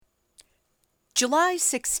July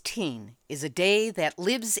 16 is a day that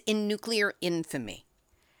lives in nuclear infamy.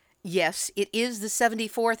 Yes, it is the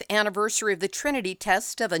 74th anniversary of the Trinity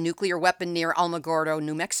test of a nuclear weapon near Alamogordo,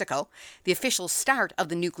 New Mexico, the official start of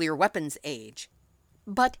the nuclear weapons age.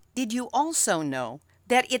 But did you also know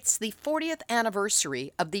that it's the 40th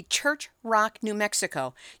anniversary of the Church Rock, New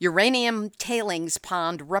Mexico uranium tailings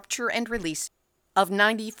pond rupture and release of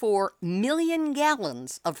 94 million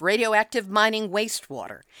gallons of radioactive mining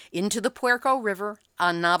wastewater into the Puerco River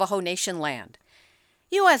on Navajo Nation land?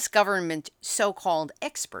 U.S. government so-called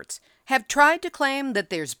experts have tried to claim that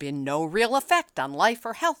there's been no real effect on life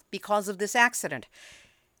or health because of this accident.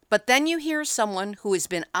 But then you hear someone who has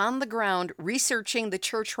been on the ground researching the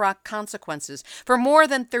Church Rock consequences for more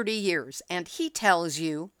than 30 years, and he tells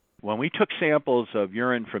you, when we took samples of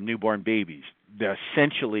urine from newborn babies,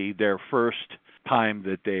 essentially their first time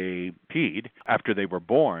that they peed after they were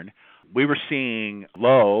born, we were seeing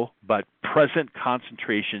low but present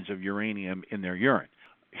concentrations of uranium in their urine.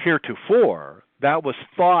 Heretofore, that was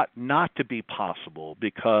thought not to be possible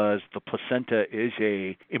because the placenta is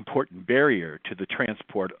an important barrier to the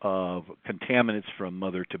transport of contaminants from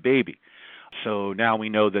mother to baby. So now we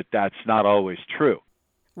know that that's not always true.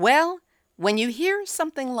 Well, when you hear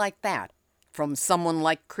something like that from someone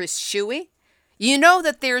like Chris Shuey, you know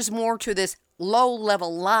that there's more to this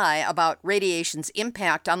low-level lie about radiation's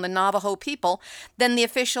impact on the Navajo people than the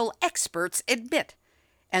official experts admit.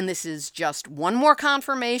 And this is just one more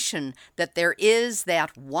confirmation that there is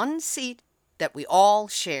that one seat that we all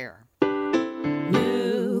share.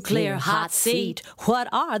 Nuclear hot seat, what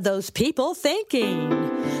are those people thinking?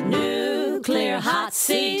 Nuclear hot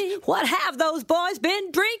seat, what have those boys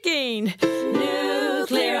been drinking?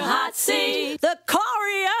 Nuclear hot seat, the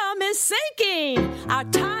corium is sinking. Our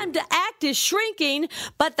time to act is shrinking,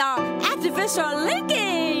 but our activists are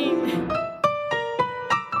linking.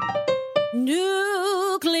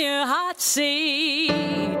 Nuclear hot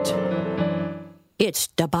seat, it's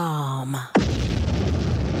the bomb.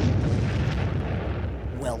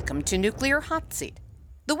 Welcome to Nuclear Hot Seat,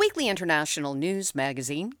 the weekly international news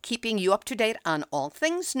magazine keeping you up to date on all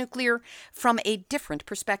things nuclear from a different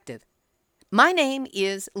perspective. My name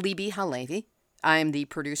is Libby Halevi. I'm the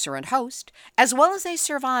producer and host, as well as a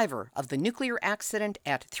survivor of the nuclear accident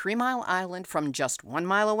at 3 Mile Island from just 1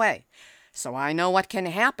 mile away. So I know what can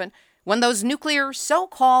happen when those nuclear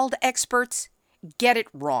so-called experts get it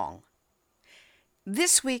wrong.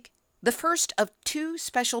 This week, the first of 2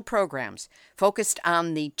 special programs focused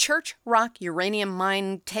on the Church Rock uranium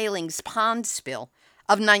mine tailings pond spill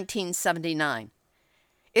of 1979.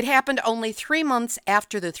 It happened only 3 months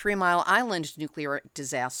after the 3 Mile Island nuclear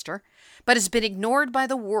disaster, but has been ignored by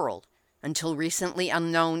the world until recently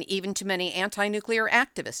unknown even to many anti-nuclear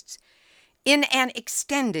activists. In an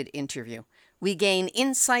extended interview, we gain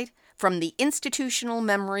insight from the institutional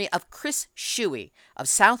memory of Chris Shuey of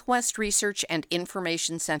Southwest Research and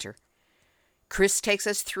Information Center. Chris takes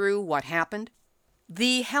us through what happened,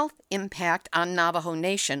 the health impact on Navajo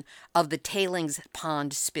Nation of the tailings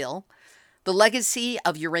pond spill, the legacy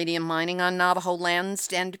of uranium mining on Navajo lands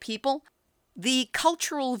and people, the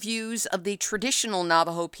cultural views of the traditional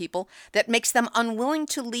Navajo people that makes them unwilling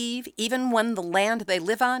to leave even when the land they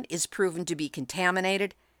live on is proven to be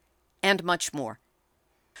contaminated, and much more.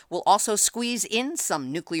 We'll also squeeze in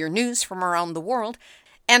some nuclear news from around the world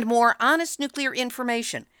and more honest nuclear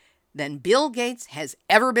information than Bill Gates has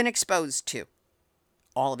ever been exposed to.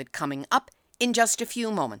 All of it coming up in just a few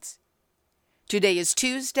moments. Today is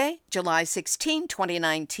Tuesday, July 16,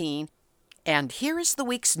 2019, and here is the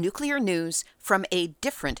week's nuclear news from a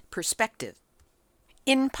different perspective.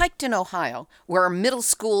 In Piketon, Ohio, where a middle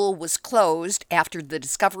school was closed after the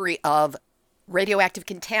discovery of radioactive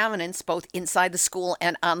contaminants both inside the school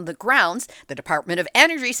and on the grounds, the Department of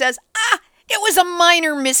Energy says, it was a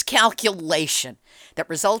minor miscalculation that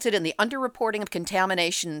resulted in the underreporting of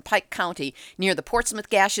contamination in Pike County near the Portsmouth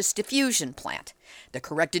Gaseous Diffusion Plant. The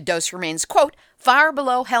corrected dose remains, quote, far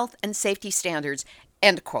below health and safety standards,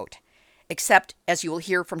 end quote. Except, as you will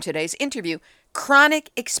hear from today's interview,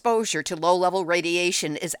 chronic exposure to low-level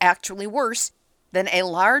radiation is actually worse than a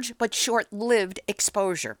large but short-lived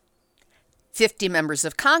exposure. 50 members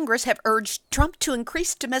of Congress have urged Trump to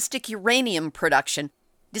increase domestic uranium production,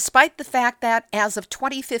 despite the fact that, as of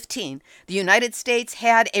 2015, the United States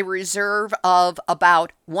had a reserve of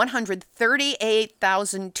about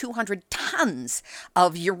 138,200 tons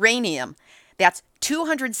of uranium. That's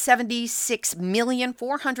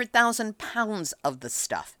 276,400,000 pounds of the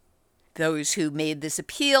stuff. Those who made this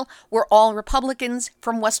appeal were all Republicans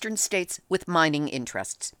from Western states with mining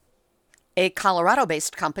interests. A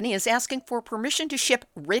Colorado-based company is asking for permission to ship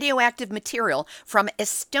radioactive material from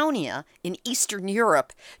Estonia in Eastern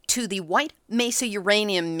Europe to the White Mesa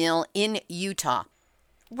Uranium Mill in Utah.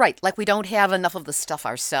 Right, like we don't have enough of the stuff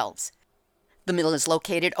ourselves. The mill is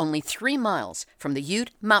located only 3 miles from the Ute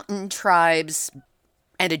Mountain Tribes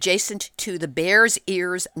and adjacent to the Bears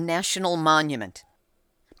Ears National Monument.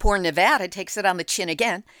 Poor Nevada takes it on the chin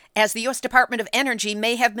again, as the U.S. Department of Energy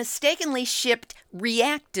may have mistakenly shipped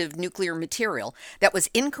reactive nuclear material that was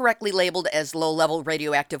incorrectly labeled as low-level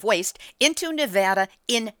radioactive waste into Nevada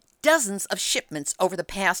in dozens of shipments over the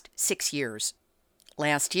past 6 years.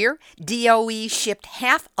 Last year, DOE shipped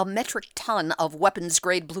 0.5 metric ton of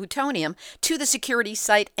weapons-grade plutonium to the security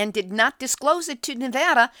site and did not disclose it to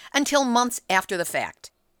Nevada until months after the fact.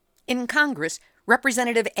 In Congress,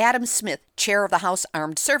 Representative Adam Smith, chair of the House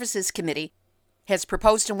Armed Services Committee, has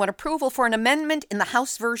proposed and won approval for an amendment in the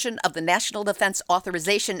House version of the National Defense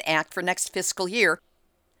Authorization Act for next fiscal year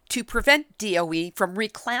to prevent DOE from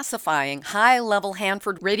reclassifying high-level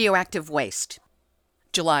Hanford radioactive waste.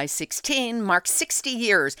 July 16 marks 60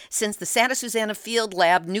 years since the Santa Susana Field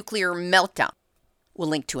Lab nuclear meltdown. We'll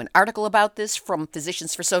link to an article about this from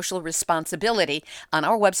Physicians for Social Responsibility on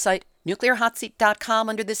our website, nuclearhotseat.com,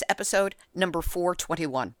 under this episode, number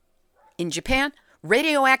 421. In Japan,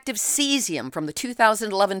 radioactive cesium from the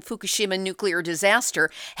 2011 Fukushima nuclear disaster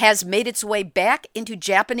has made its way back into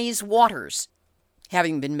Japanese waters,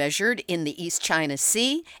 having been measured in the East China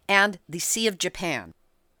Sea and the Sea of Japan.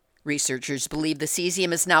 Researchers believe the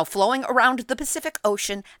cesium is now flowing around the Pacific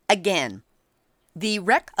Ocean again. The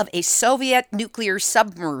wreck of a Soviet nuclear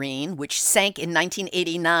submarine, which sank in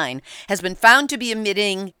 1989, has been found to be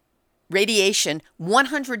emitting radiation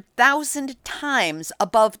 100,000 times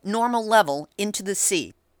above normal level into the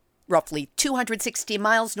sea, roughly 260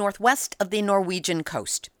 miles northwest of the Norwegian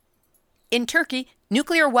coast. In Turkey,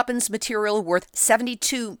 nuclear weapons material worth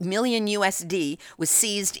 72 million USD was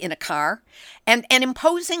seized in a car, and an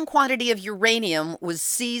imposing quantity of uranium was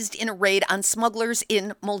seized in a raid on smugglers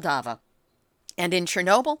in Moldova. And in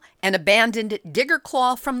Chernobyl, an abandoned digger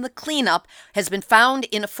claw from the cleanup has been found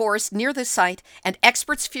in a forest near the site, and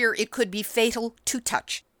experts fear it could be fatal to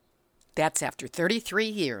touch. That's after 33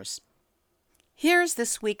 years. Here's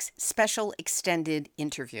this week's special extended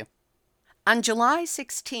interview. On July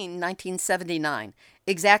 16, 1979,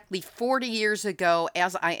 exactly 40 years ago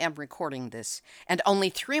as I am recording this, and only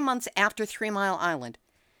 3 months after 3 Mile Island,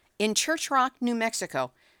 in Church Rock, New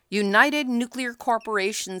Mexico, United Nuclear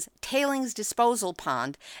Corporation's tailings disposal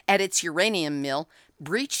pond at its uranium mill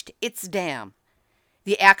breached its dam.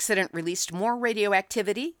 The accident released more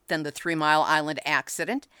radioactivity than the 3 Mile Island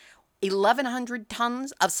accident, 1,100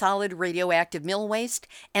 tons of solid radioactive mill waste,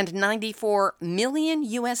 and 94 million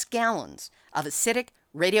U.S. gallons of acidic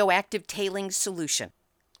radioactive tailings solution,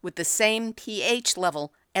 with the same pH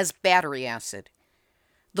level as battery acid.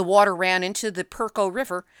 The water ran into the Perco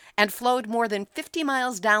River and flowed more than 50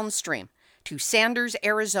 miles downstream to Sanders,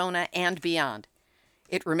 Arizona, and beyond.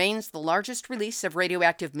 It remains the largest release of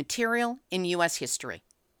radioactive material in U.S. history.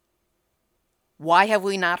 Why have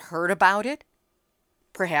we not heard about it?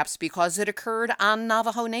 Perhaps because it occurred on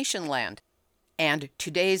Navajo Nation land. And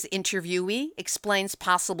today's interviewee explains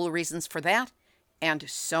possible reasons for that, and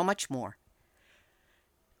so much more.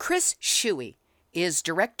 Chris Shuey is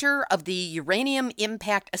director of the Uranium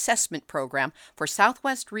Impact Assessment Program for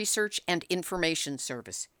Southwest Research and Information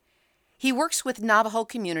Service. He works with Navajo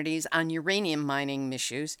communities on uranium mining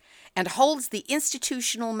issues and holds the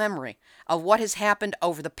institutional memory of what has happened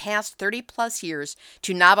over the past 30-plus years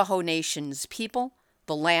to Navajo Nation's people,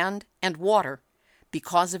 the land, and water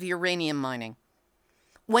because of uranium mining.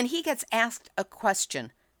 When he gets asked a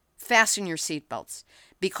question, fasten your seatbelts,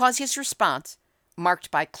 because his response,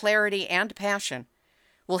 marked by clarity and passion,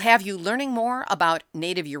 will have you learning more about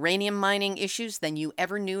native uranium mining issues than you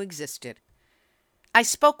ever knew existed. I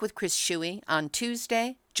spoke with Chris Shuey on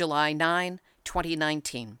Tuesday, July 9,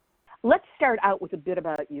 2019. Let's start out with a bit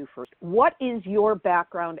about you first. What is your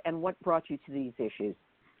background and what brought you to these issues?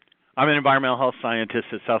 I'm an environmental health scientist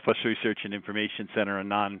at Southwest Research and Information Center, a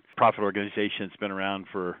non-profit organization that's been around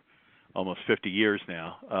for almost 50 years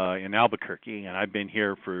now in Albuquerque, and I've been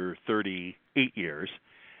here for 38 years.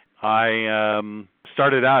 I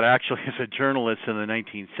started out actually as a journalist in the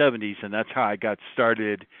 1970s, and that's how I got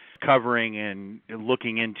started covering and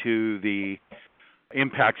looking into the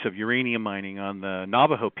impacts of uranium mining on the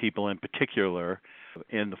Navajo people in particular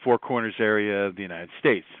in the Four Corners area of the United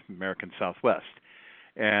States, American Southwest,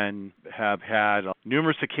 and have had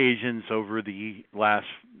numerous occasions over the last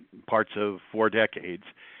parts of 4 decades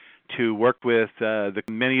to work with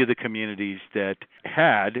many of the communities that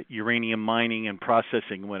had uranium mining and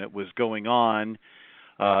processing when it was going on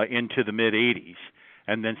into the mid-'80s.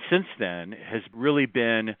 And then since then has really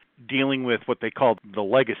been dealing with what they call the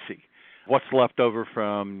legacy, what's left over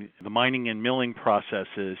from the mining and milling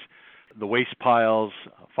processes, the waste piles,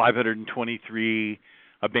 523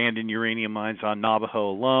 abandoned uranium mines on Navajo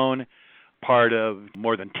alone, part of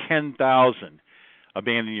more than 10,000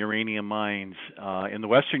 abandoned uranium mines in the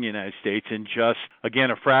western United States, and just,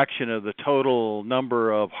 again, a fraction of the total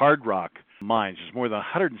number of hard rock mines. There's more than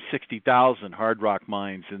 160,000 hard rock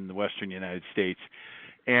mines in the western United States,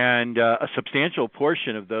 and a substantial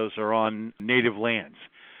portion of those are on native lands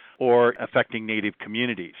or affecting native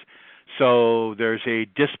communities. So there's a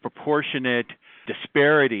disproportionate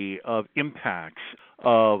disparity of impacts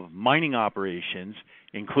of mining operations,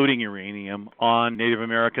 including uranium, on Native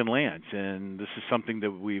American lands. And this is something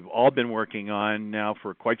that we've all been working on now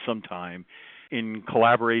for quite some time in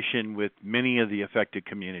collaboration with many of the affected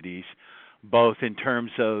communities, both in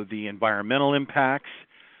terms of the environmental impacts,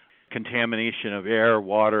 contamination of air,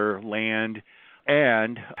 water, land,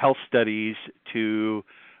 and health studies to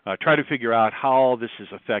try to figure out how this has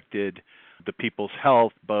affected the people's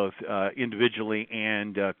health, both individually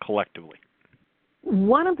and collectively.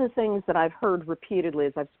 One of the things that I've heard repeatedly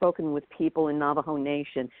as I've spoken with people in Navajo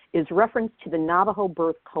Nation is reference to the Navajo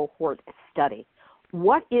Birth Cohort study.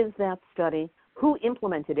 What is that study? Who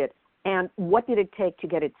implemented it? And what did it take to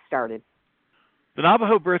get it started? The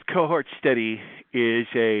Navajo Birth Cohort study is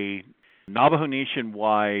a Navajo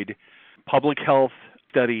Nation-wide public health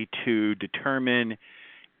study to determine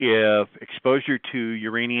if exposure to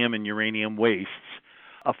uranium and uranium wastes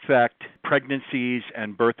affect pregnancies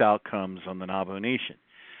and birth outcomes on the Navajo Nation.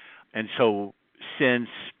 And so since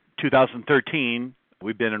 2013,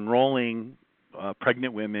 we've been enrolling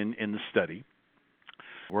pregnant women in the study.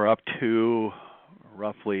 We're up to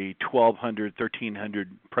roughly 1,200, 1,300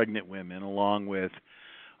 pregnant women, along with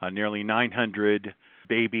nearly 900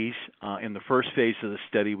 babies. In the first phase of the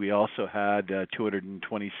study, we also had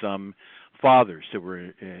 220-some fathers that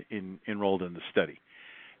were enrolled in the study.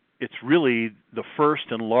 It's really the first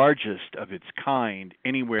and largest of its kind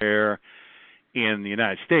anywhere in the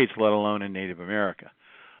United States, let alone in Native America.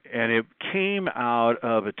 And it came out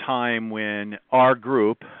of a time when our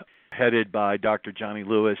group, headed by Dr. Johnny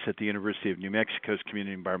Lewis at the University of New Mexico's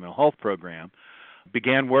Community Environmental Health Program,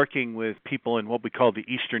 began working with people in what we call the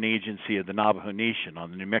Eastern Agency of the Navajo Nation,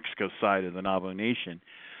 on the New Mexico side of the Navajo Nation,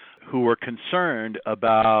 who were concerned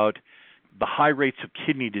about the high rates of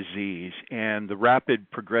kidney disease and the rapid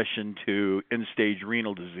progression to end-stage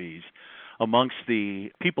renal disease amongst the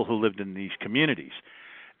people who lived in these communities.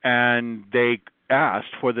 And they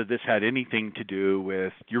asked whether this had anything to do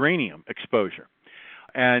with uranium exposure.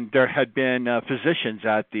 And there had been physicians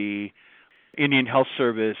at the Indian Health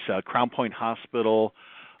Service, Crown Point Hospital,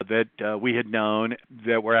 that we had known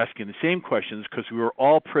that were asking the same questions because we were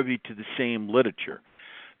all privy to the same literature,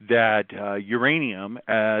 that uranium,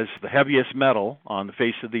 as the heaviest metal on the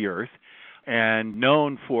face of the earth and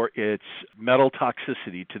known for its metal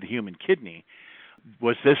toxicity to the human kidney,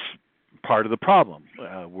 was this part of the problem.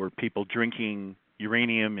 Were people drinking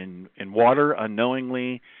uranium in water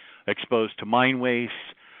unknowingly, exposed to mine waste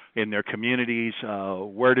in their communities?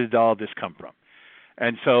 Where did all this come from?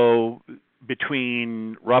 And so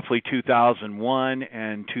between roughly 2001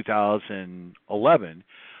 and 2011,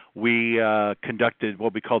 we conducted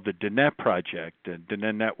what we called the DNET project, the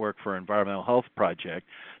DNET Network for Environmental Health Project,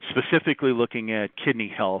 specifically looking at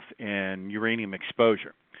kidney health and uranium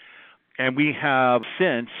exposure. And we have,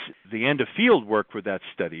 since the end of field work for that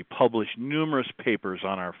study, published numerous papers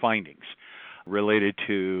on our findings related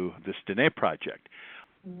to this DNET project.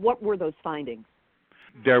 What were those findings?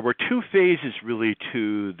 There were two phases really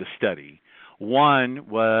to the study. One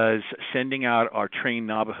was sending out our trained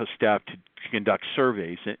Navajo staff to conduct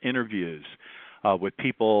surveys and interviews with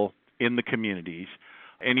people in the communities.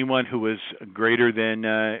 Anyone who was greater than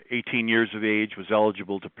 18 years of age was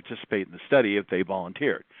eligible to participate in the study if they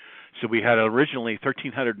volunteered. So we had originally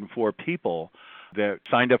 1,304 people that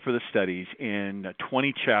signed up for the studies in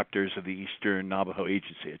 20 chapters of the Eastern Navajo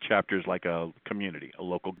Agency. A chapter is like a community, a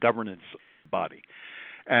local governance body.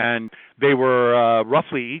 And they were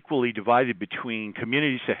roughly equally divided between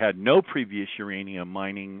communities that had no previous uranium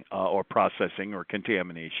mining or processing or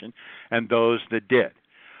contamination and those that did.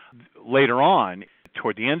 Later on,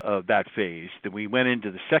 toward the end of that phase, then we went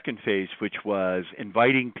into the second phase, which was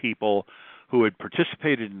inviting people who had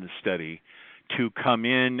participated in the study to come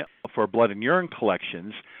in for blood and urine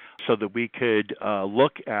collections so that we could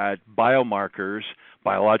look at biomarkers,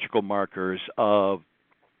 biological markers of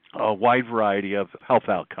a wide variety of health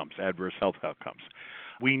outcomes, adverse health outcomes.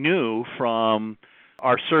 We knew from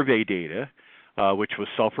our survey data, which was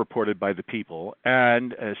self-reported by the people,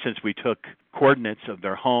 and since we took coordinates of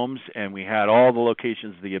their homes and we had all the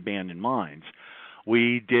locations of the abandoned mines,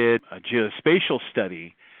 we did a geospatial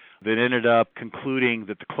study that ended up concluding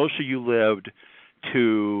that the closer you lived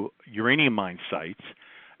to uranium mine sites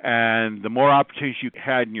and the more opportunities you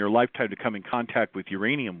had in your lifetime to come in contact with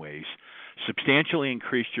uranium waste, substantially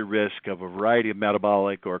increased your risk of a variety of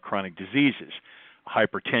metabolic or chronic diseases.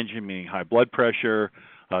 Hypertension, meaning high blood pressure,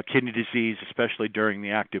 kidney disease, especially during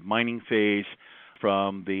the active mining phase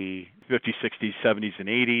from the 50s, 60s, 70s, and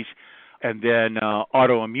 80s, and then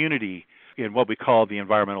autoimmunity in what we call the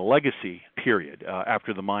environmental legacy period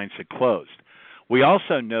after the mines had closed. We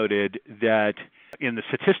also noted that in the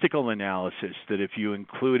statistical analysis that if you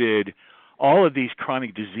included all of these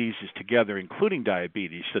chronic diseases together, including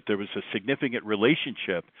diabetes, that there was a significant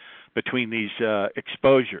relationship between these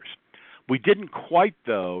exposures. We didn't quite,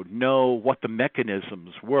 though, know what the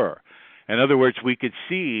mechanisms were. In other words, we could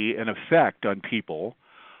see an effect on people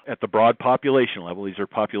at the broad population level. These are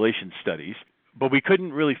population studies. But we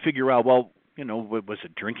couldn't really figure out, well, was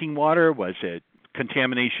it drinking water? Was it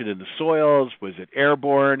contamination in the soils? Was it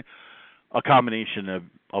airborne? A combination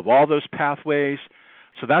of all those pathways.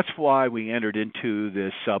 So that's why we entered into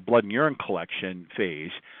this blood and urine collection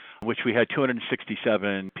phase, which we had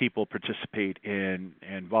 267 people participate in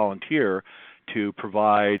and volunteer to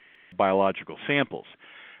provide biological samples.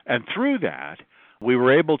 And through that, we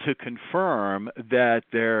were able to confirm that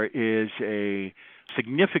there is a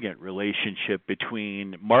significant relationship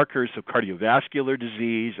between markers of cardiovascular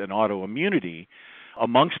disease and autoimmunity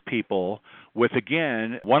amongst people, with,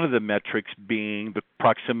 again, one of the metrics being the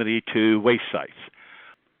proximity to waste sites.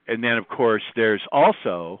 And then, of course, there's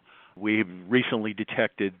also, we've recently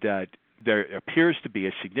detected that there appears to be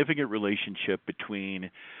a significant relationship between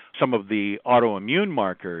some of the autoimmune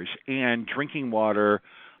markers and drinking water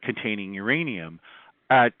containing uranium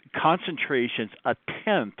at concentrations a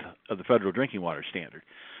tenth of the federal drinking water standard.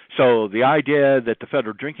 So the idea that the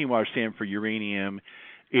federal drinking water standard for uranium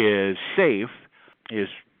is safe is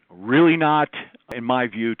really not, in my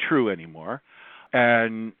view, true anymore.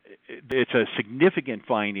 And it's a significant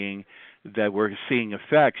finding that we're seeing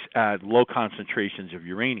effects at low concentrations of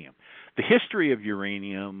uranium. The history of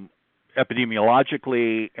uranium,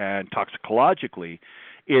 epidemiologically and toxicologically,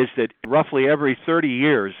 is that roughly every 30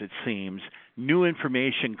 years, it seems, new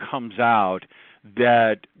information comes out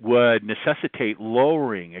that would necessitate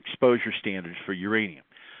lowering exposure standards for uranium.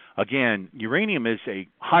 Again, uranium is a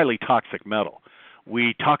highly toxic metal.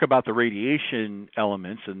 We talk about the radiation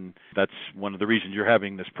elements, and that's one of the reasons you're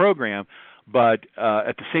having this program, but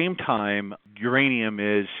at the same time, uranium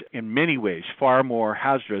is in many ways far more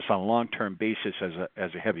hazardous on a long-term basis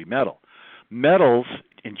as a heavy metal. Metals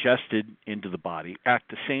ingested into the body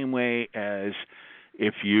act the same way as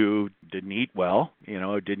if you didn't eat well,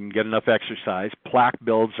 didn't get enough exercise, plaque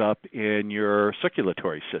builds up in your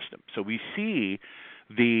circulatory system. So we see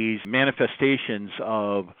these manifestations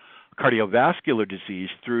of cardiovascular disease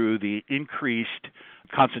through the increased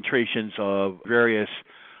concentrations of various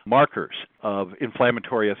markers of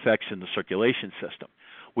inflammatory effects in the circulation system.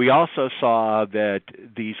 We also saw that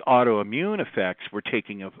these autoimmune effects were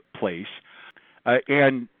taking place,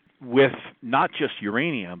 and with not just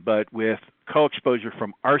uranium, but with co-exposure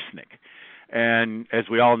from arsenic. And as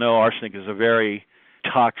we all know, arsenic is a very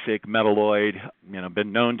toxic metalloid,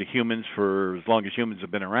 been known to humans for as long as humans have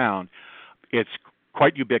been around. It's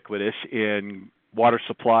quite ubiquitous in water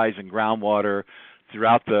supplies and groundwater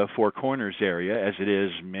throughout the Four Corners area, as it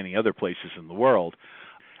is many other places in the world.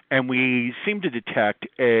 And we seem to detect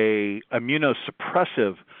a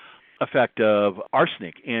immunosuppressive effect of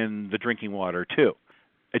arsenic in the drinking water too.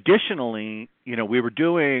 Additionally, we were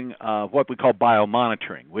doing what we call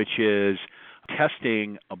biomonitoring, which is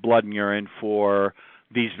testing blood and urine for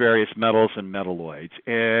these various metals and metalloids,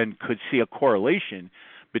 and could see a correlation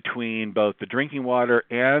between both the drinking water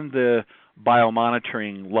and the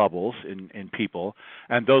biomonitoring levels in people,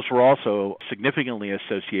 and those were also significantly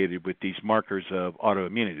associated with these markers of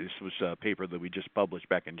autoimmunity. This was a paper that we just published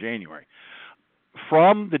back in January.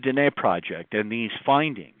 From the Dene Project and these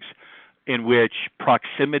findings, in which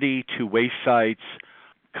proximity to waste sites,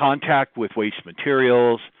 contact with waste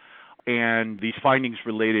materials, and these findings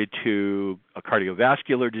related to a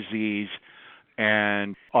cardiovascular disease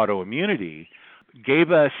and autoimmunity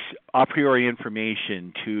gave us a priori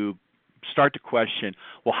information to start to question,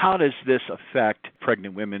 well, how does this affect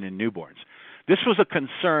pregnant women and newborns? This was a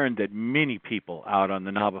concern that many people out on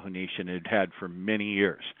the Navajo Nation had had for many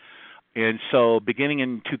years. And so beginning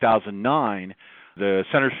in 2009, the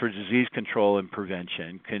Centers for Disease Control and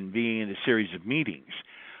Prevention convened a series of meetings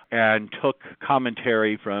and took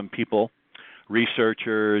commentary from people,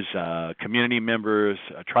 researchers, community members,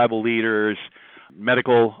 tribal leaders,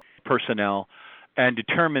 medical personnel, and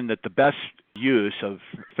determined that the best use of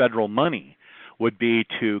federal money would be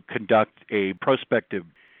to conduct a prospective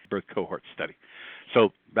birth cohort study. So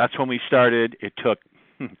that's when we started. It took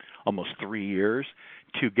almost 3 years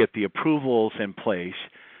to get the approvals in place,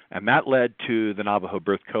 and that led to the Navajo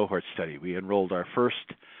Birth Cohort Study. We enrolled our first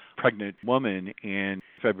pregnant woman in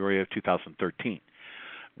February of 2013.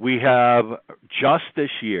 We have just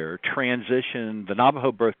this year transitioned the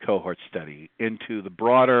Navajo Birth Cohort Study into the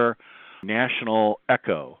broader national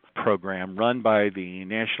ECHO program run by the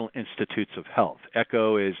National Institutes of Health.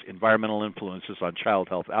 ECHO is Environmental Influences on Child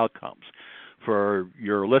Health Outcomes. For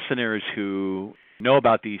your listeners who know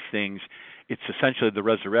about these things, it's essentially the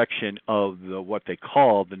resurrection of what they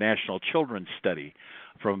call the National Children's Study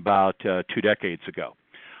from about 2 decades ago.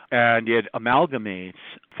 And it amalgamates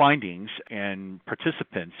findings and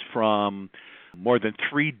participants from more than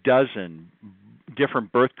 36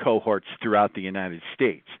 different birth cohorts throughout the United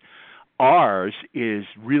States. Ours is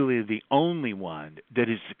really the only one that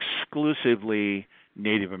is exclusively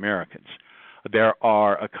Native Americans. There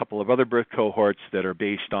are a couple of other birth cohorts that are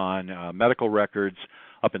based on medical records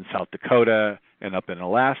up in South Dakota and up in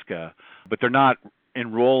Alaska, but they're not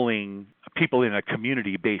enrolling people in a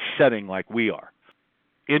community-based setting like we are.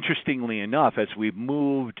 Interestingly enough, as we've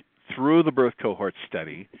moved through the birth cohort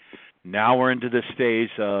study, now we're into this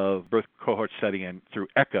phase of birth cohort study and through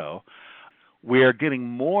ECHO, we are getting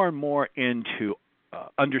more and more into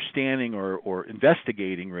understanding or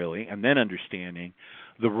investigating, really, and then understanding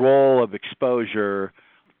the role of exposure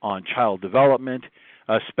on child development,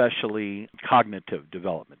 especially cognitive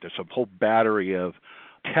development. There's a whole battery of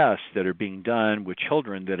tests that are being done with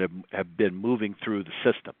children that have been moving through the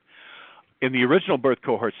system. In the original birth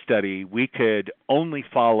cohort study, we could only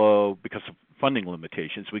follow, because of funding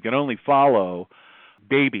limitations, we could only follow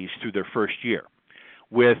babies through their first year.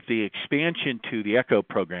 With the expansion to the ECHO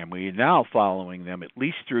program, we are now following them at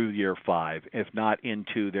least through year 5, if not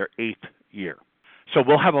into their 8th year. So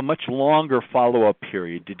we'll have a much longer follow-up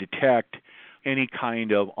period to detect any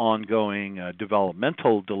kind of ongoing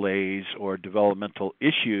developmental delays or developmental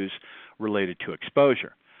issues related to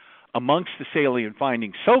exposure. Amongst the salient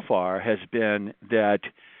findings so far has been that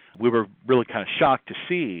we were really kind of shocked to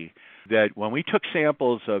see that when we took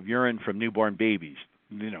samples of urine from newborn babies,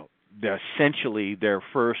 essentially their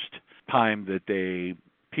first time that they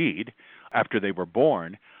peed after they were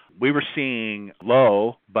born, we were seeing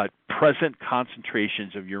low but present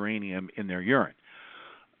concentrations of uranium in their urine.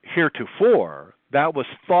 Heretofore, that was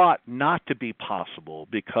thought not to be possible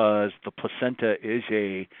because the placenta is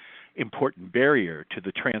a important barrier to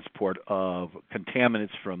the transport of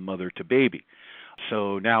contaminants from mother to baby.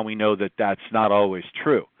 So now we know that that's not always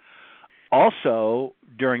true. Also,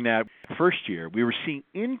 during that first year, we were seeing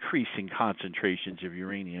increasing concentrations of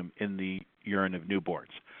uranium in the urine of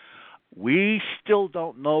newborns. We still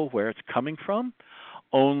don't know where it's coming from.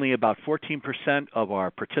 Only about 14% of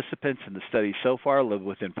our participants in the study so far live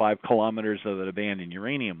within 5 kilometers of an abandoned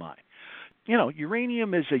uranium mine.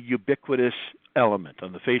 Uranium is a ubiquitous element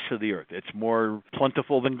on the face of the earth. It's more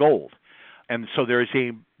plentiful than gold. And so there is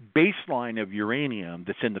a baseline of uranium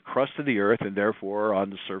that's in the crust of the earth and therefore on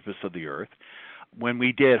the surface of the earth. When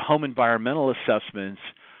we did home environmental assessments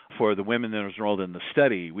for the women that were enrolled in the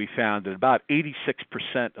study, we found that about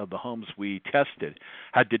 86% of the homes we tested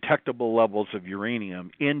had detectable levels of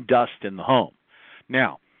uranium in dust in the home.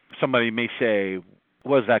 Now, somebody may say,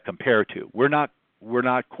 what does that compare to? We're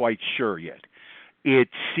not quite sure yet. It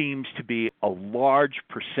seems to be a large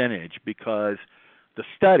percentage because the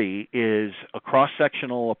study is a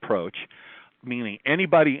cross-sectional approach, meaning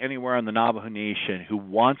anybody anywhere in the Navajo Nation who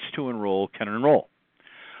wants to enroll can enroll.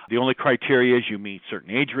 The only criteria is you meet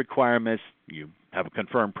certain age requirements, you have a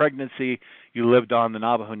confirmed pregnancy, you lived on the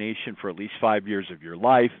Navajo Nation for at least 5 years of your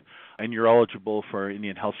life, and you're eligible for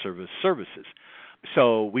Indian Health Service services.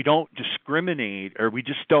 So we don't discriminate, or we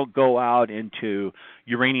just don't go out into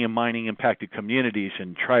uranium mining impacted communities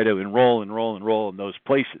and try to enroll in those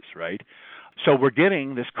places, right? So we're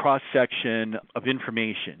getting this cross-section of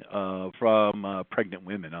information from pregnant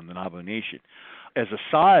women on the Navajo Nation. As a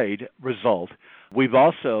side result, we've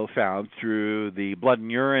also found through the blood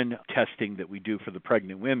and urine testing that we do for the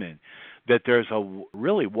pregnant women that there's a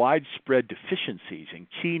really widespread deficiencies in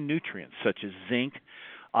key nutrients such as zinc,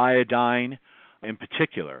 iodine, in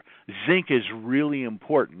particular. Zinc is really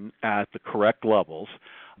important at the correct levels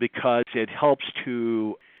because it helps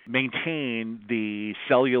to maintain the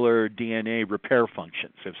cellular DNA repair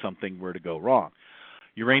functions if something were to go wrong.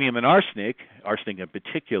 Uranium and arsenic in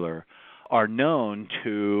particular, are known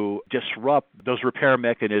to disrupt those repair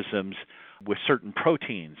mechanisms with certain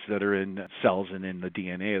proteins that are in cells and in the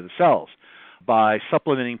DNA of the cells. By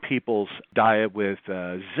supplementing people's diet with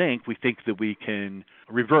zinc, we think that we can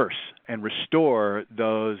reverse and restore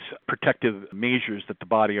those protective measures that the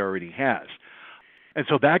body already has. And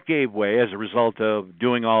so that gave way as a result of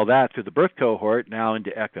doing all that through the birth cohort, now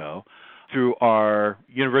into ECHO, through our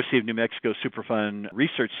University of New Mexico Superfund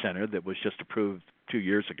Research Center that was just approved 2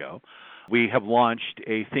 years ago. We have launched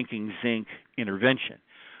a Thinking Zinc intervention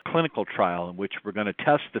clinical trial in which we're going to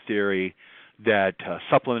test the theory that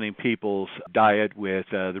supplementing people's diet with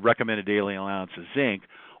the recommended daily allowance of zinc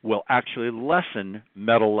will actually lessen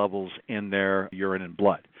metal levels in their urine and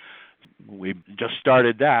blood. We just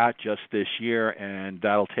started that just this year, and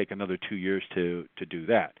that'll take another 2 years to do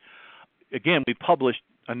that. Again, we published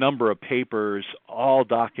a number of papers all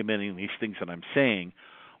documenting these things that I'm saying,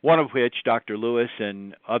 one of which Dr. Lewis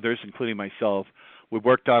and others, including myself, we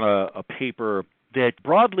worked on a paper that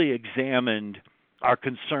broadly examined our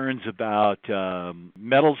concerns about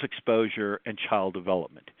metals exposure and child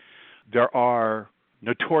development. There are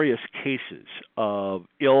notorious cases of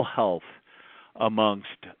ill health amongst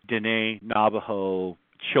Dene Navajo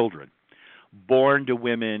children born to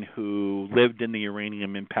women who lived in the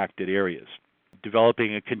uranium-impacted areas,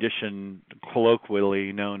 developing a condition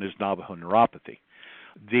colloquially known as Navajo neuropathy.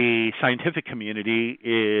 The scientific community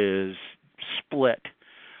is split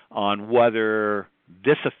on whether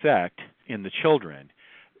this effect in the children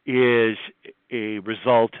is a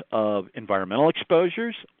result of environmental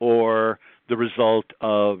exposures or the result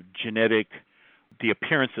of the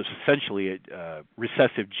appearance of essentially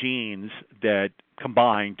recessive genes that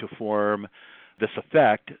combine to form this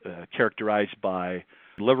effect characterized by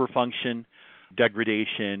liver function,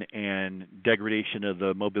 degradation, and degradation of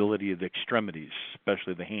the mobility of the extremities,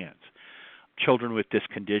 especially the hands. Children with this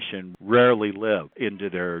condition rarely live into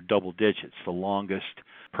their double digits. The longest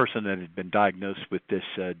person that had been diagnosed with this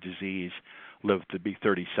disease lived to be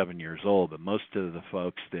 37 years old, but most of the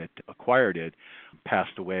folks that acquired it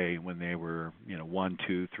passed away when they were 1,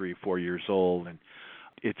 2, 3, 4 years old, and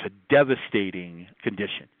it's a devastating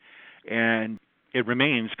condition. And it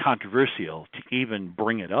remains controversial to even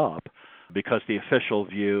bring it up because the official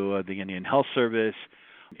view of the Indian Health Service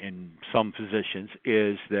and some physicians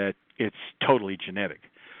is that it's totally genetic.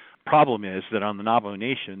 Problem is that on the Navajo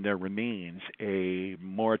Nation, there remains a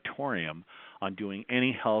moratorium on doing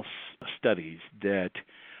any health studies that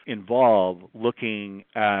involve looking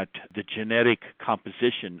at the genetic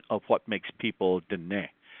composition of what makes people Dene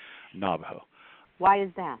Navajo. Why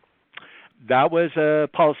is that? That was a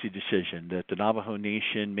policy decision that the Navajo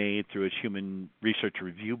Nation made through its Human Research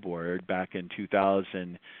Review Board back in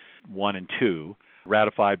 2001 and 2,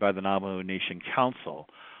 ratified by the Navajo Nation Council.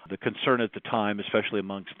 The concern at the time, especially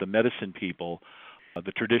amongst the medicine people,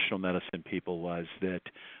 the traditional medicine people, was that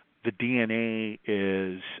the DNA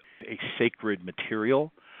is a sacred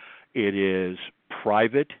material. It is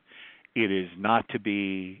private. It is not to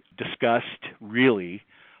be discussed, really.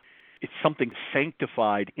 It's something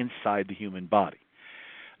sanctified inside the human body.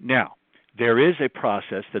 Now, there is a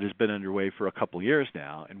process that has been underway for a couple of years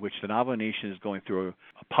now in which the Navajo Nation is going through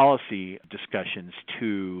policy discussions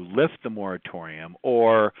to lift the moratorium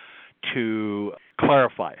or to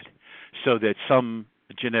clarify it so that some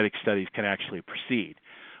genetic studies can actually proceed.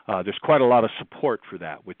 There's quite a lot of support for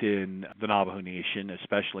that within the Navajo Nation,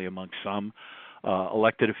 especially amongst some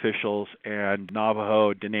elected officials and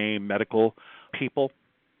Navajo Dene medical people.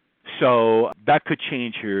 So that could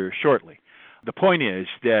change here shortly. The point is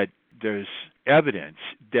that there's evidence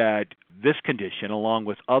that this condition, along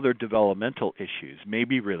with other developmental issues, may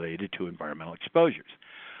be related to environmental exposures.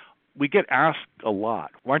 We get asked a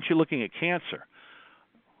lot, why aren't you looking at cancer?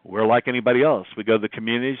 We're like anybody else. We go to the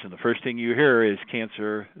communities, and the first thing you hear is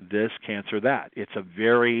cancer this, cancer that. It's a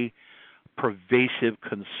very pervasive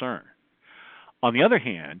concern. On the other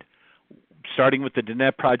hand, starting with the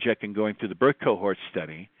Dene Project and going through the birth cohort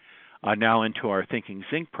study, now into our Thinking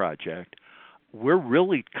Zinc project, we're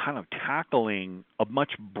really kind of tackling a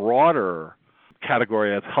much broader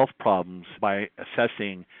category of health problems by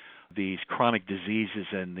assessing these chronic diseases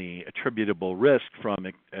and the attributable risk from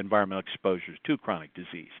environmental exposures to chronic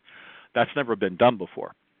disease. That's never been done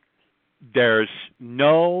before. There's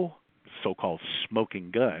no so-called smoking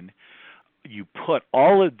gun. You put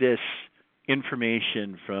all of this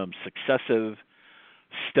information from successive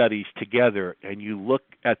studies together and you look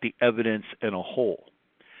at the evidence in a whole.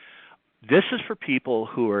 This is for people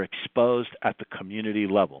who are exposed at the community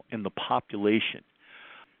level, in the population.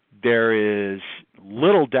 there is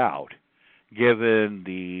little doubt, given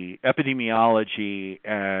the epidemiology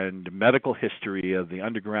and medical history of the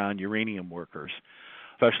underground uranium workers,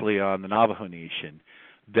 especially on the Navajo Nation,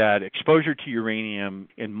 that exposure to uranium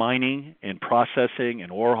in mining, in processing,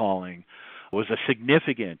 and ore hauling was a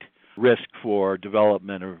significant risk for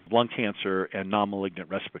development of lung cancer and non-malignant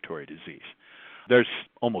respiratory disease. There's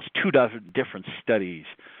almost 24 different studies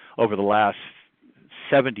over the last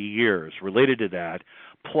 70 years related to that.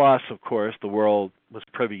 Plus, of course, the world was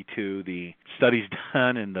privy to the studies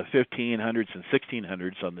done in the 1500s and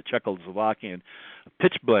 1600s on the Czechoslovakian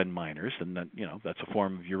pitchblende miners, and that, that's a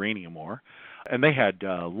form of uranium ore, and they had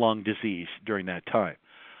lung disease during that time.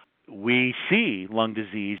 We see lung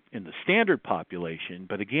disease in the standard population,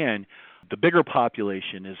 but again, the bigger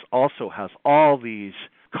population also has all these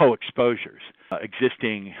co-exposures,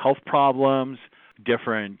 existing health problems,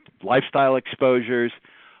 different lifestyle exposures.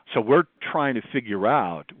 So we're trying to figure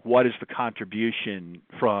out what is the contribution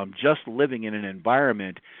from just living in an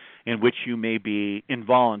environment in which you may be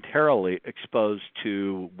involuntarily exposed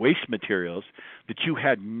to waste materials that you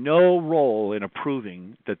had no role in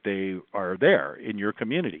approving that they are there in your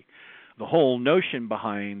community. The whole notion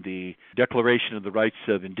behind the Declaration of the Rights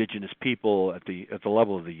of Indigenous People at the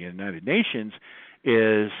level of the United Nations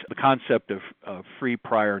is the concept of free,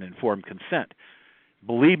 prior, and informed consent.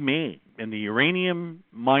 Believe me, in the uranium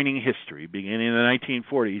mining history, beginning in the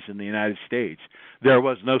 1940s in the United States, there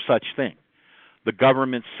was no such thing. The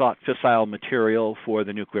government sought fissile material for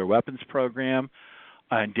the nuclear weapons program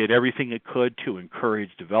and did everything it could to encourage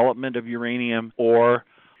development of uranium ore.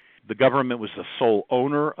 The government was the sole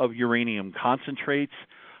owner of uranium concentrates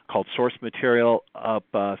called source material up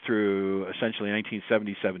through essentially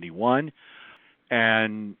 1970-71.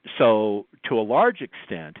 And so to a large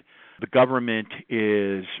extent, the government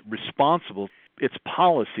is responsible, its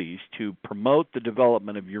policies to promote the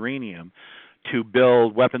development of uranium to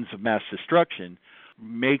build weapons of mass destruction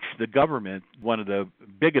makes the government one of the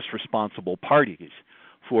biggest responsible parties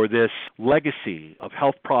for this legacy of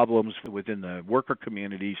health problems within the worker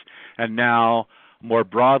communities and now, more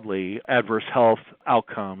broadly, adverse health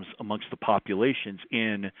outcomes amongst the populations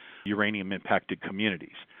in uranium-impacted communities.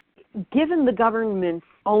 Given the government's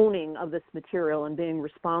owning of this material and being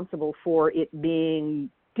responsible for it being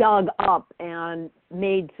dug up and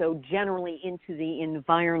made so generally into the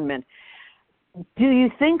environment, do you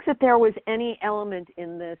think that there was any element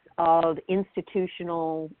in this of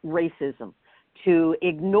institutional racism, to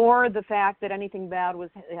ignore the fact that anything bad was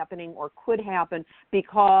happening or could happen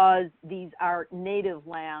because these are native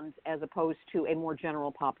lands as opposed to a more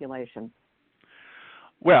general population?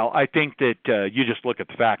 Well, I think that you just look at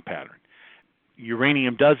the fact pattern.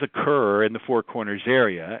 Uranium does occur in the Four Corners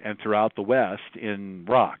area and throughout the West in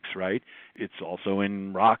rocks, right? It's also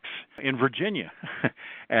in rocks in Virginia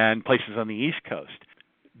and places on the East Coast.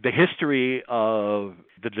 The history of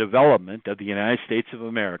the development of the United States of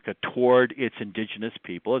America toward its indigenous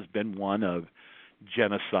people has been one of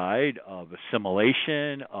genocide, of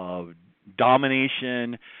assimilation, of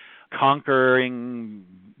domination, conquering,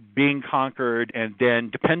 being conquered, and then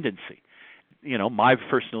dependency. My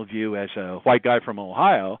personal view as a white guy from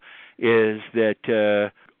Ohio is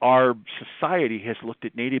that our society has looked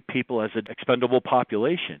at Native people as an expendable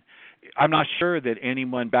population. I'm not sure that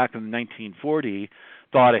anyone back in 1940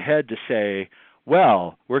 thought ahead to say,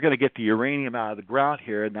 well, we're going to get the uranium out of the ground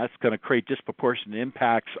here, and that's going to create disproportionate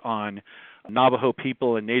impacts on Navajo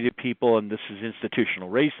people and Native people, and this is institutional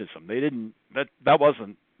racism. They didn't. That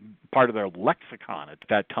wasn't part of their lexicon at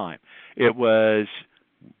that time. It was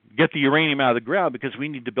get the uranium out of the ground because we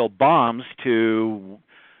need to build bombs to,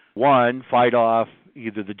 one, fight off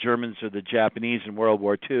either the Germans or the Japanese in World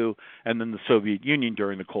War II, and then the Soviet Union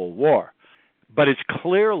during the Cold War. But it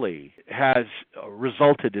clearly has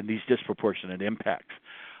resulted in these disproportionate impacts.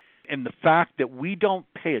 And the fact that we don't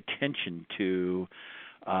pay attention to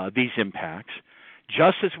these impacts,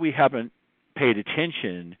 just as we haven't paid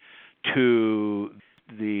attention to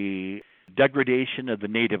the degradation of the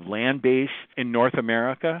native land base in North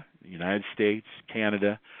America, the United States,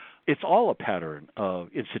 Canada, it's all a pattern of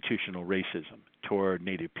institutional racism toward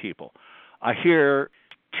Native people. I hear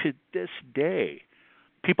to this day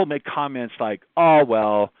people make comments like, oh,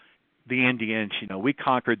 well, the Indians, we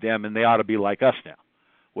conquered them and they ought to be like us now.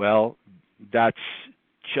 Well, that's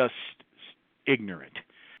just ignorant.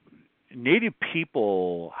 Native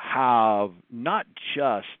people have not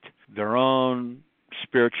just their own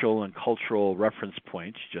spiritual and cultural reference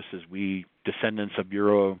points, just as we descendants of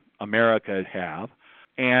Euro-America have,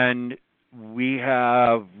 and we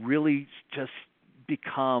have really just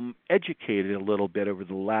become educated a little bit over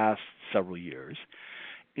the last several years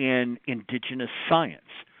in indigenous science.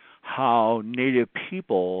 how Native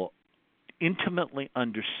people intimately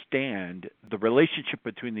understand the relationship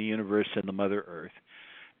between the universe and the Mother Earth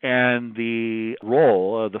and the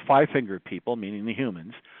role of the five-fingered people, meaning the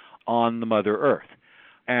humans, on the Mother Earth.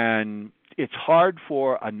 And it's hard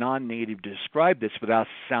for a non-native to describe this without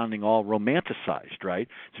sounding all romanticized, right?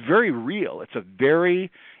 It's very real. It's a very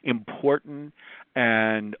important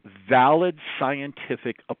and valid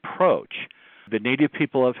scientific approach that Native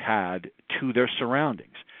people have had to their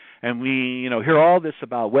surroundings. And we, hear all this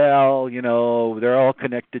about, they're all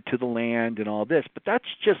connected to the land and all this, but that's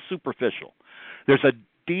just superficial. There's a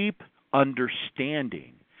deep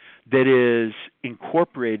understanding that is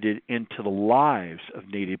incorporated into the lives of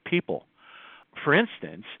Native people. For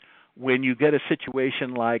instance, when you get a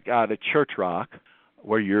situation like out at Church Rock,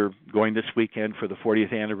 where you're going this weekend for the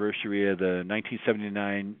 40th anniversary of the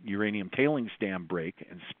 1979 uranium tailings dam break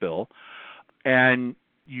and spill, and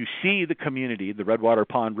you see the community, the Redwater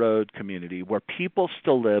Pond Road community, where people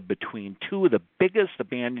still live between two of the biggest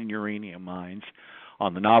abandoned uranium mines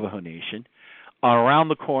on the Navajo Nation. Around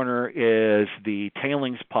the corner is the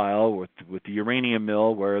tailings pile with the uranium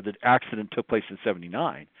mill where the accident took place in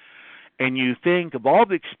 79. And you think of all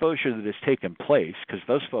the exposure that has taken place, because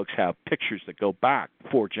those folks have pictures that go back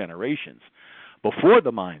 4 generations, before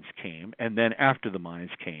the mines came and then after the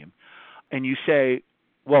mines came, and you say,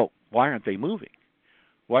 well, why aren't they moving?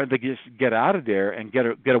 Why don't they just get out of there and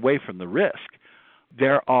get away from the risk?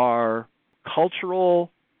 There are cultural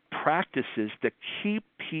practices that keep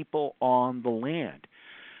people on the land.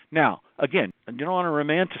 Now, again, I don't want to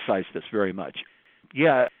romanticize this very much.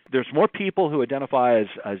 Yeah, there's more people who identify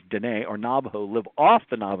as Dene or Navajo live off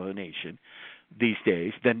the Navajo Nation these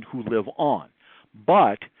days than who live on.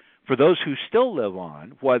 But for those who still live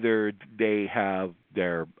on, whether they have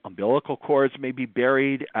their umbilical cords maybe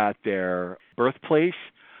buried at their birthplace,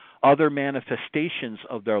 other manifestations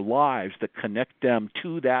of their lives that connect them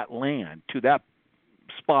to that land, to that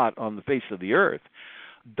spot on the face of the earth,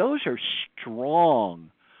 those are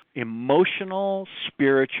strong emotional,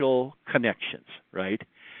 spiritual connections, right?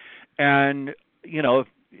 And,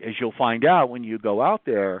 as you'll find out when you go out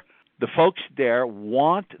there, the folks there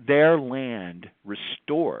want their land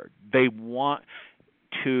restored. They want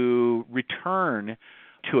to return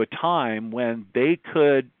to a time when they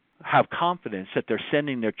could have confidence that they're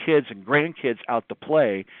sending their kids and grandkids out to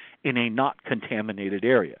play in a not contaminated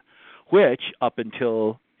area, which up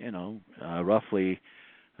until, roughly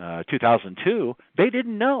 2002, they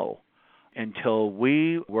didn't know until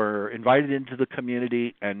we were invited into the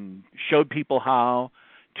community and showed people how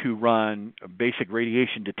to run basic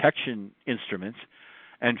radiation detection instruments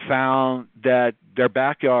and found that their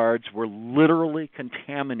backyards were literally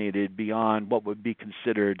contaminated beyond what would be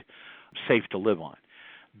considered safe to live on.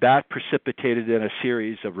 That precipitated in a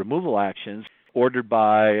series of removal actions ordered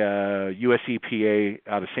by US EPA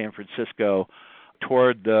out of San Francisco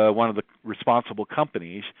toward one of the responsible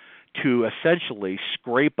companies to essentially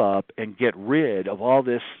scrape up and get rid of all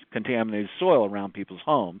this contaminated soil around people's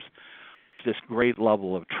homes. This great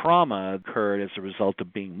level of trauma occurred as a result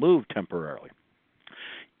of being moved temporarily.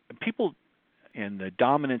 People in the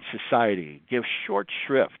dominant society give short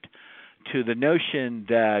shrift to the notion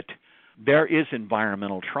that there is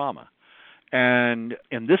environmental trauma. And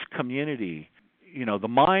in this community, the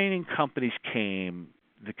mining companies came,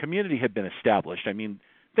 the community had been established. I mean,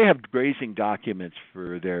 they have grazing documents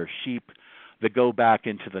for their sheep that go back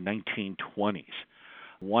into the 1920s.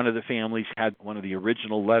 One of the families had one of the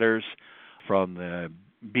original letters from the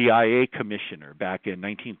BIA commissioner back in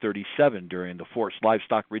 1937 during the forced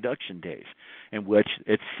livestock reduction days, in which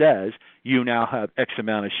it says, you now have X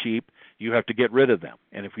amount of sheep, you have to get rid of them.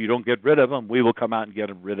 And if you don't get rid of them, we will come out and get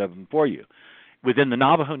rid of them for you. Within the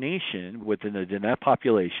Navajo Nation, within the Diné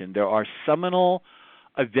population, there are seminal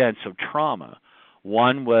events of trauma.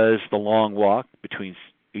 One was the Long Walk between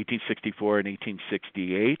 1864 and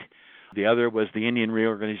 1868. The other was the Indian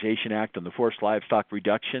Reorganization Act and the forced livestock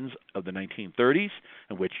reductions of the 1930s,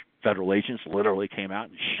 in which federal agents literally came out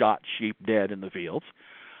and shot sheep dead in the fields.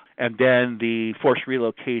 And then the forced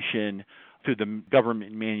relocation through the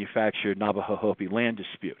government-manufactured Navajo Hopi land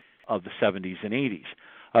dispute of the 70s and 80s.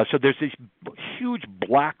 So there's these huge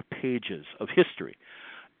black pages of history.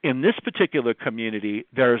 In this particular community,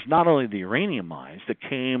 there's not only the uranium mines that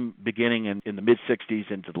came beginning in the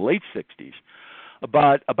mid-'60s into the late '60s,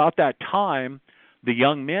 but about that time, the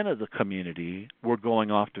young men of the community were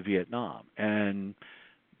going off to Vietnam, and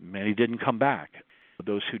many didn't come back.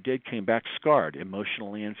 Those who did came back scarred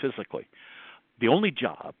emotionally and physically. The only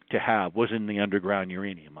job to have was in the underground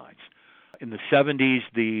uranium mines. In the 70s,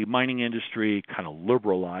 the mining industry kind of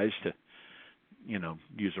liberalized, to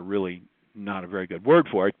use a really not a very good word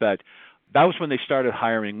for it, but that was when they started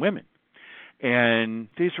hiring women. And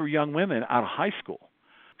these were young women out of high school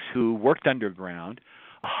who worked underground,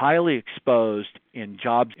 highly exposed in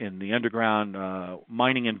jobs in the underground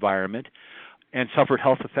mining environment, and suffered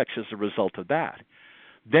health effects as a result of that.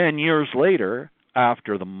 Then years later,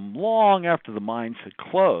 long after the mines had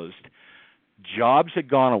closed, jobs had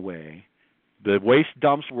gone away, the waste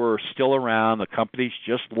dumps were still around, the companies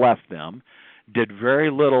just left them, did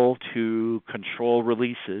very little to control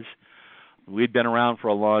releases. We'd been around for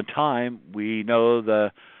a long time. We know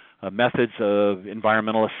the methods of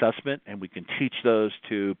environmental assessment, and we can teach those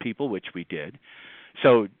to people, which we did.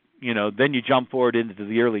 So, then you jump forward into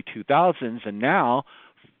the early 2000s, and now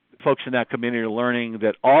folks in that community are learning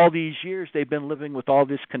that all these years they've been living with all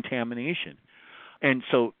this contamination. And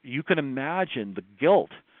so you can imagine the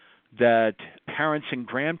guilt that parents and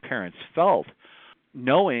grandparents felt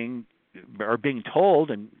knowing or being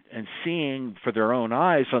told and seeing for their own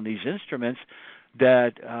eyes on these instruments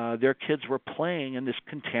that their kids were playing in this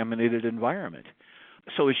contaminated environment.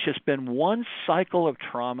 So it's just been one cycle of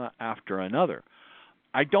trauma after another.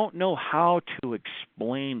 I don't know how to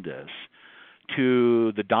explain this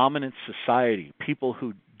to the dominant society, people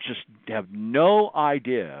who just have no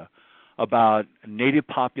idea about native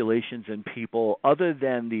populations and people other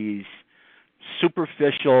than these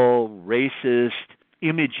superficial, racist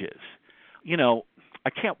images. I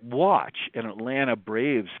can't watch an Atlanta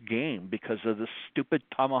Braves game because of the stupid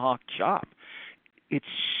tomahawk chop. It's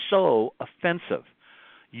so offensive.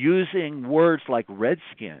 Using words like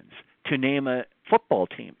Redskins to name a football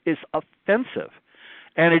team is offensive.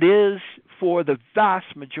 And it is for the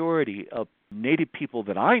vast majority of Native people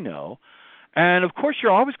that I know. And, of course,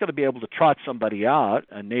 you're always going to be able to trot somebody out,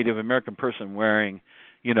 a Native American person wearing,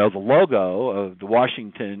 the logo of the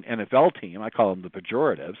Washington NFL team. I call them the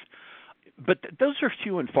pejoratives. But those are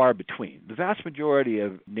few and far between. The vast majority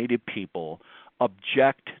of Native people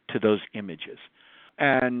object to those images.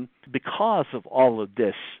 And because of all of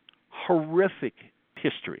this horrific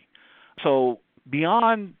history, so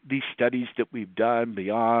beyond these studies that we've done,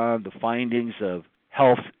 beyond the findings of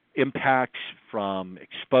health impacts from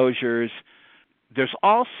exposures, there's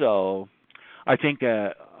also, I think,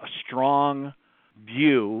 a strong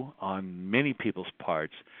view on many people's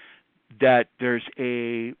parts that there's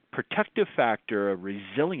a protective factor of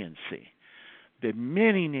resiliency that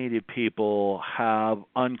many Native people have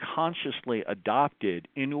unconsciously adopted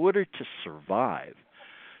in order to survive.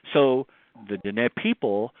 So the Diné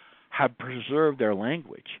people have preserved their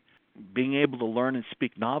language. Being able to learn and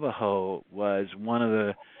speak Navajo was one of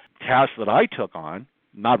the tasks that I took on,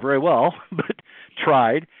 not very well, but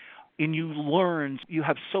tried. And you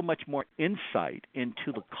have so much more insight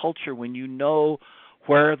into the culture when you know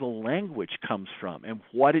where the language comes from and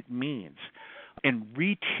what it means, and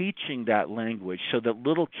reteaching that language so that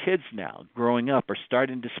little kids now growing up are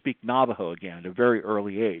starting to speak Navajo again at a very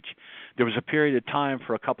early age. There was a period of time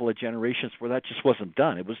for a couple of generations where that just wasn't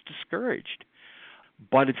done. It was discouraged.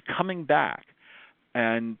 But it's coming back.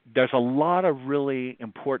 And there's a lot of really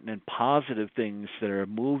important and positive things that are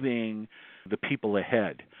moving the people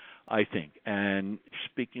ahead, I think. And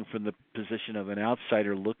speaking from the position of an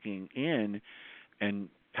outsider looking in and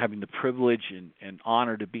having the privilege and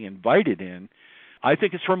honor to be invited in, I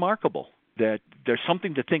think it's remarkable that there's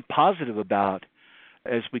something to think positive about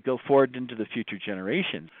as we go forward into the future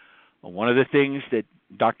generations. One of the things that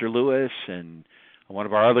Dr. Lewis and one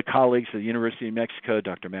of our other colleagues at the University of Mexico,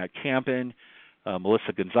 Dr. Matt Campen,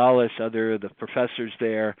 Melissa Gonzalez, other of the professors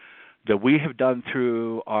there, that we have done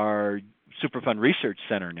through our Superfund Research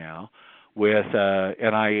Center now with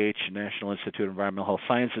NIH, National Institute of Environmental Health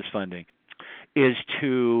Sciences funding, is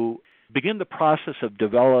to begin the process of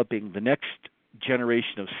developing the next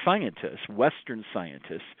generation of scientists, Western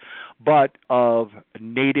scientists, but of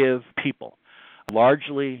Native people,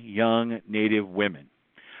 largely young Native women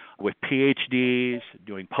with PhDs,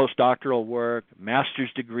 doing postdoctoral work, master's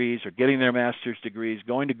degrees or getting their master's degrees,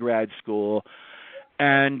 going to grad school,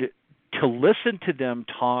 and to listen to them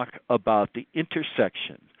talk about the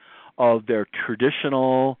intersection of their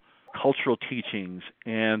traditional cultural teachings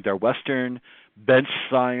and their Western bench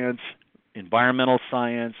science, environmental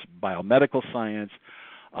science, biomedical science,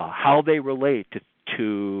 how they relate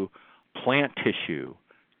to plant tissue,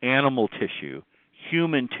 animal tissue,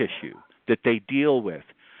 human tissue that they deal with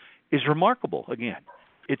is remarkable. Again,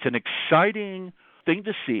 it's an exciting thing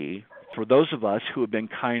to see for those of us who have been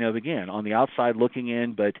kind of, again, on the outside looking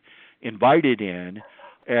in but invited in,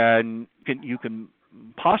 and you can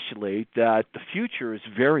postulate that the future is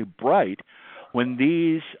very bright when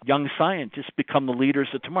these young scientists become the leaders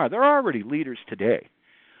of tomorrow. They're already leaders today,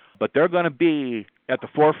 but they're going to be at the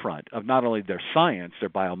forefront of not only their science,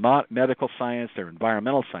 their biomedical science, their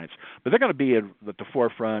environmental science, but they're going to be at the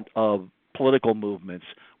forefront of political movements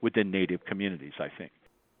within Native communities, I think.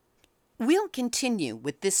 We'll continue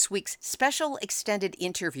with this week's special extended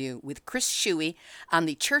interview with Chris Shuey on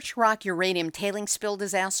the Church Rock uranium tailing spill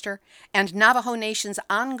disaster and Navajo Nation's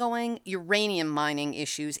ongoing uranium mining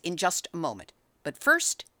issues in just a moment. But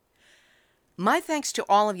first, my thanks to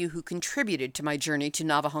all of you who contributed to my journey to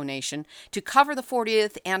Navajo Nation to cover the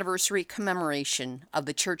 40th anniversary commemoration of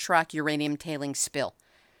the Church Rock uranium tailing spill.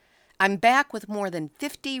 I'm back with more than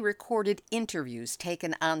 50 recorded interviews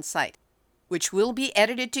taken on site, which will be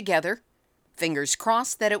edited together. Fingers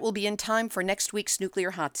crossed that it will be in time for next week's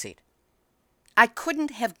Nuclear Hot Seat. I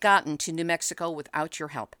couldn't have gotten to New Mexico without your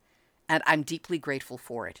help, and I'm deeply grateful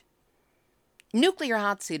for it. Nuclear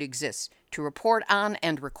Hot Seat exists to report on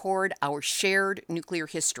and record our shared nuclear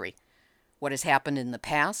history, what has happened in the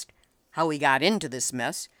past, how we got into this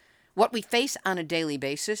mess, what we face on a daily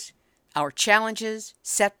basis, our challenges,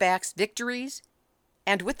 setbacks, victories,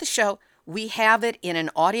 and with the show, we have it in an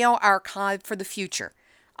audio archive for the future,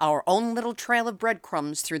 our own little trail of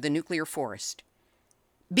breadcrumbs through the nuclear forest.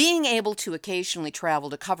 Being able to occasionally travel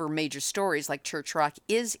to cover major stories like Church Rock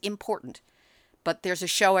is important, but there's a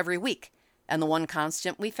show every week, and the one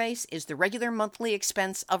constant we face is the regular monthly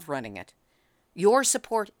expense of running it. Your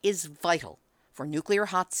support is vital for Nuclear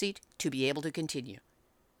Hot Seat to be able to continue.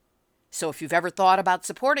 So if you've ever thought about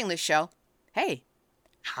supporting this show, hey,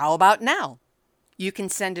 how about now? You can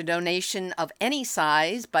send a donation of any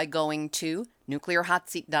size by going to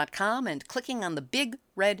nuclearhotseat.com and clicking on the big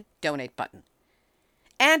red donate button.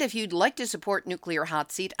 And if you'd like to support Nuclear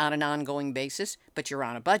Hot Seat on an ongoing basis, but you're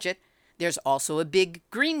on a budget, there's also a big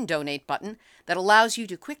green donate button that allows you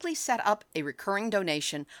to quickly set up a recurring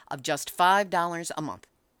donation of just $5 a month.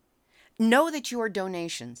 Know that your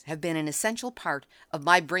donations have been an essential part of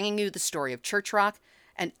my bringing you the story of Church Rock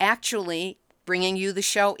and actually bringing you the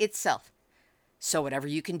show itself. So whatever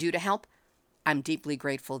you can do to help, I'm deeply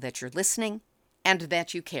grateful that you're listening and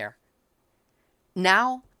that you care.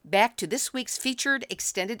 Now, back to this week's featured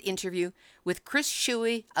extended interview with Chris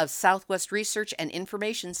Shuey of Southwest Research and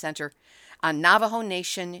Information Center on Navajo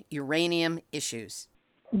Nation uranium issues.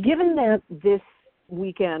 Given that this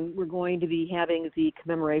weekend we're going to be having the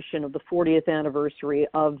commemoration of the 40th anniversary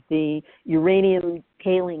of the uranium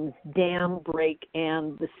tailings dam break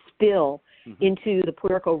and the spill into the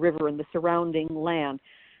Puerco River and the surrounding land,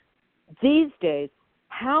 these days,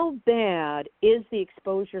 how bad is the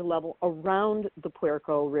exposure level around the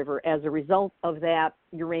Puerco River as a result of that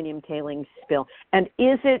uranium tailings spill? And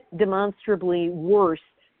is it demonstrably worse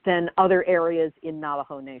than other areas in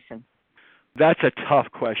Navajo Nation? That's a tough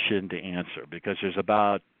question to answer because there's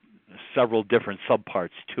about several different subparts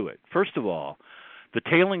to it. First of all, the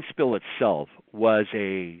tailings spill itself was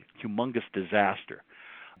a humongous disaster,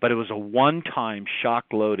 but it was a one-time shock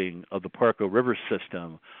loading of the Puerco River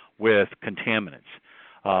system with contaminants.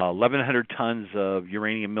 1,100 tons of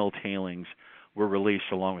uranium mill tailings were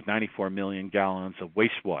released along with 94 million gallons of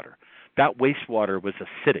wastewater. That wastewater was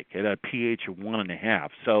acidic. It had a pH of 1.5.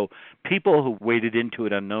 So people who waded into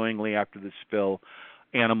it unknowingly after the spill,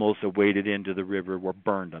 animals that waded into the river were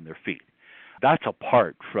burned on their feet. That's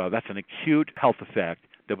an acute health effect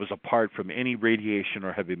that was apart from any radiation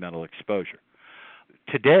or heavy metal exposure.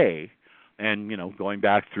 Today, and going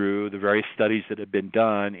back through the various studies that have been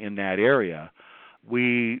done in that area,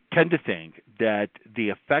 we tend to think that the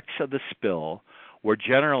effects of the spill were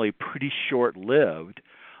generally pretty short-lived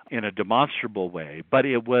in a demonstrable way, but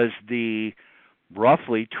it was the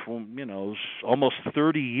roughly, almost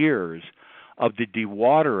 30 years of the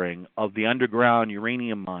dewatering of the underground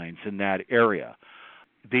uranium mines in that area.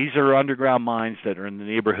 These are underground mines that are in the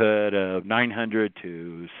neighborhood of 900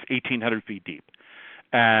 to 1,800 feet deep.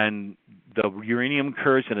 And the uranium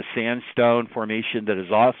occurs in a sandstone formation that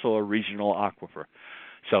is also a regional aquifer.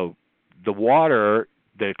 So the water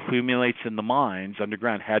that accumulates in the mines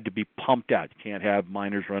underground had to be pumped out. You can't have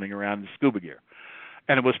miners running around in scuba gear.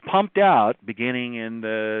 And it was pumped out beginning in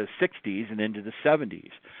the 60s and into the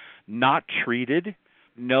 70s. Not treated,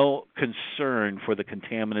 no concern for the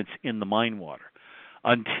contaminants in the mine water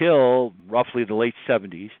until roughly the late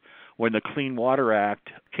 70s when the Clean Water Act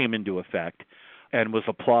came into effect and was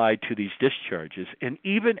applied to these discharges. And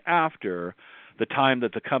even after the time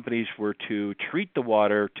that the companies were to treat the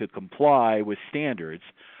water to comply with standards,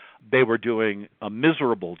 they were doing a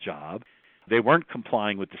miserable job. They weren't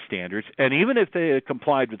complying with the standards. And even if they had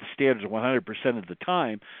complied with the standards 100% of the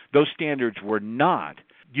time, those standards were not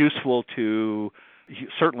useful to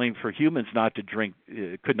certainly for humans not to drink,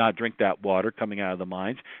 could not drink that water coming out of the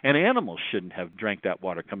mines, and animals shouldn't have drank that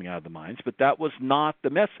water coming out of the mines. But that was not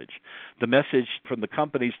the message. The message from the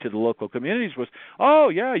companies to the local communities was, oh,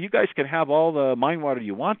 yeah, you guys can have all the mine water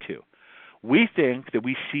you want to. We think that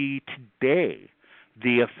we see today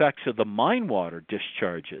the effects of the mine water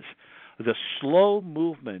discharges, the slow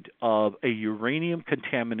movement of a uranium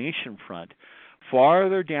contamination front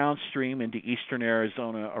farther downstream into eastern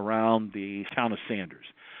Arizona around the town of Sanders,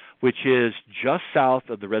 which is just south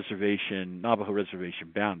of the reservation, Navajo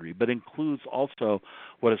reservation boundary, but includes also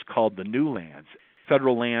what is called the new lands,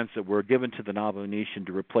 federal lands that were given to the Navajo Nation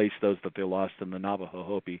to replace those that they lost in the Navajo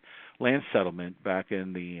Hopi land settlement back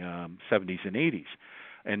in the 70s and 80s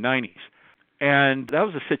and 90s. And that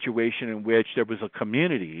was a situation in which there was a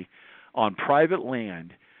community on private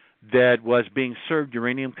land that was being served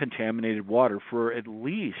uranium-contaminated water for at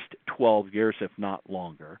least 12 years, if not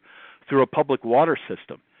longer, through a public water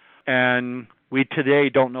system. And we today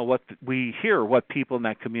don't know we hear what people in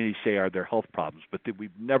that community say are their health problems, but that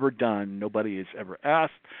we've never done, nobody has ever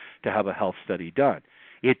asked to have a health study done.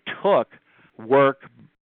 It took work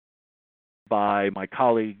by my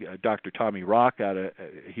colleague, Dr. Tommy Rock,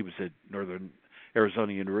 he was at Northern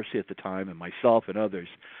Arizona University at the time, and myself and others,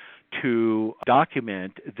 to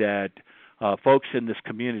document that folks in this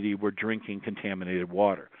community were drinking contaminated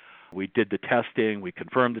water. We did the testing, we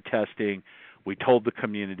confirmed the testing, we told the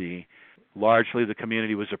community. Largely the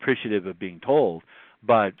community was appreciative of being told,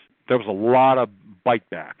 but there was a lot of bite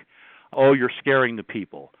back. Oh, you're scaring the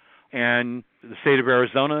people. And the state of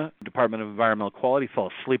Arizona, Department of Environmental Quality, fell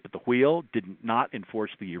asleep at the wheel, did not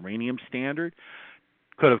enforce the uranium standard,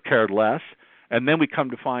 could have cared less. And then we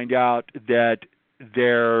come to find out that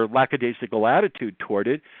their lackadaisical attitude toward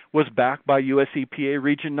it was backed by U.S. EPA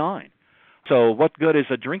Region 9. So what good is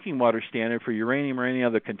a drinking water standard for uranium or any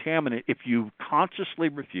other contaminant if you consciously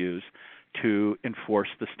refuse to enforce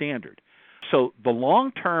the standard? So the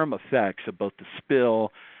long-term effects of both the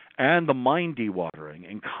spill and the mine dewatering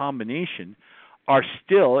in combination are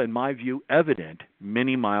still, in my view, evident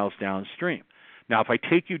many miles downstream. Now, if I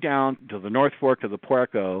take you down to the North Fork of the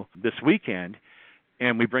Puerco this weekend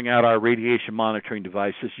and we bring out our radiation monitoring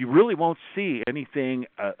devices, you really won't see anything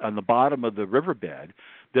on the bottom of the riverbed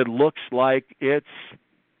that looks like it's,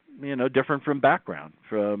 different from background,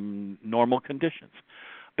 from normal conditions.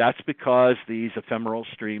 That's because these ephemeral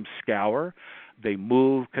streams scour. They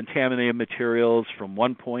move contaminated materials from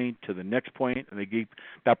one point to the next point, and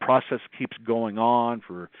that process keeps going on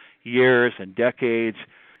for years and decades.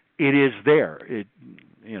 It is there.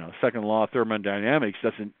 Second law of thermodynamics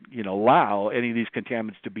doesn't, allow any of these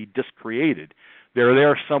contaminants to be discreated. They're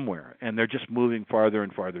there somewhere, and they're just moving farther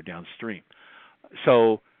and farther downstream.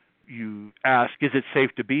 So you ask, is it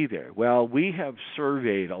safe to be there? Well, we have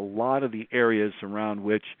surveyed a lot of the areas around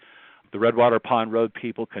which the Redwater Pond Road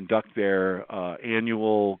people conduct their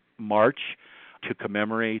annual march to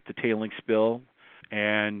commemorate the tailing spill.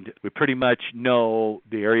 And we pretty much know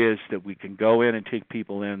the areas that we can go in and take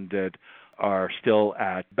people in that are still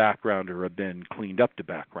at background or have been cleaned up to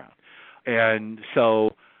background. And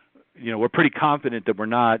so, we're pretty confident that we're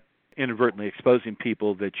not inadvertently exposing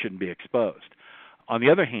people that shouldn't be exposed. On the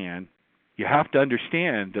other hand, you have to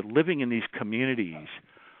understand that living in these communities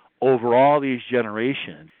over all these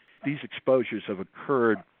generations, these exposures have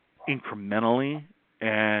occurred incrementally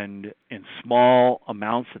and in small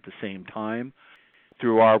amounts at the same time.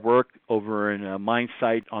 Through our work over in a mine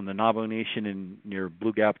site on the Navajo Nation near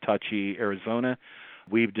Blue Gap, Tachi, Arizona,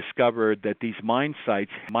 we've discovered that these mine sites,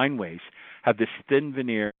 mine waste, have this thin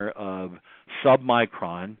veneer of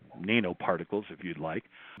submicron nanoparticles, if you'd like,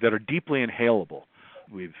 that are deeply inhalable.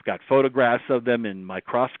 We've got photographs of them in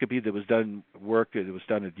microscopy that was done at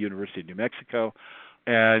the University of New Mexico,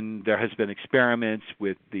 and there has been experiments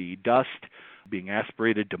with the dust being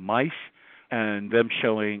aspirated to mice and them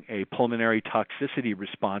showing a pulmonary toxicity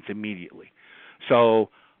response immediately. So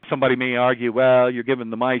somebody may argue, well, you're giving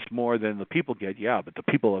the mice more than the people get. Yeah, but the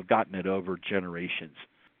people have gotten it over generations.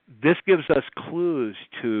 This gives us clues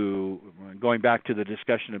to, going back to the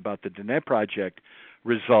discussion about the Dene Project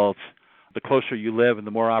results, the closer you live and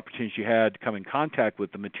the more opportunities you had to come in contact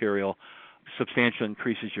with the material, substantially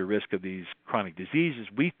increases your risk of these chronic diseases.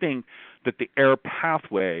 We think that the air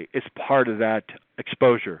pathway is part of that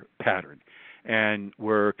exposure pattern. And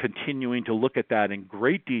we're continuing to look at that in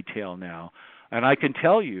great detail now. And I can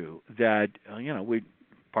tell you that,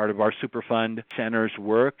 part of our Superfund Center's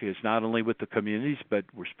work is not only with the communities, but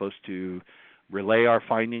we're supposed to relay our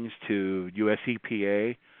findings to U.S.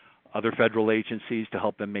 EPA, other federal agencies to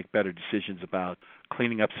help them make better decisions about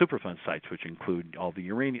cleaning up Superfund sites, which include all the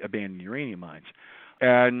abandoned uranium mines.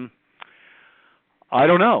 And I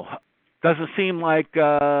don't know. Doesn't seem like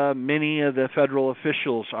many of the federal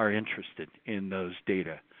officials are interested in those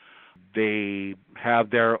data. They have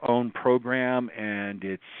their own program, and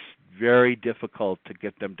it's very difficult to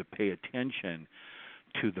get them to pay attention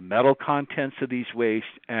to the metal contents of these wastes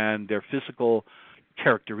and their physical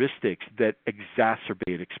characteristics that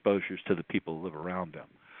exacerbate exposures to the people who live around them.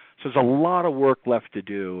 So there's a lot of work left to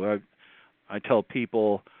do. I tell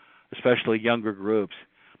people, especially younger groups,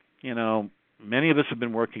 many of us have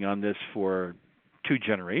been working on this for 2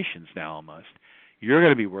 generations now almost. You're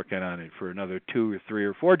going to be working on it for another 2 or 3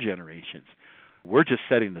 or 4 generations. We're just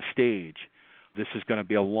setting the stage. This is going to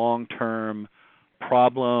be a long-term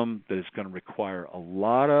problem that is going to require a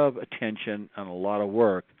lot of attention and a lot of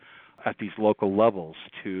work at these local levels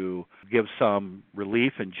to give some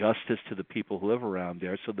relief and justice to the people who live around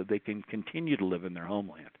there so that they can continue to live in their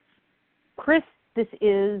homeland. Chris, this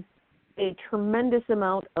is a tremendous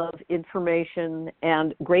amount of information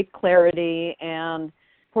and great clarity, and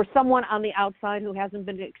for someone on the outside who hasn't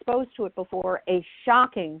been exposed to it before, a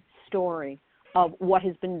shocking story of what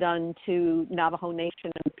has been done to Navajo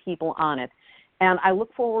Nation and people on it. And I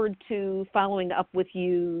look forward to following up with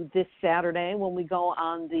you this Saturday when we go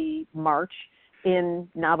on the march in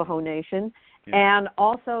Navajo Nation, and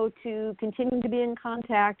also to continue to be in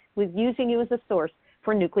contact with using you as a source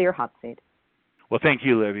for Nuclear Hot Seat. Well, thank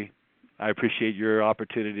you, Libby. I appreciate your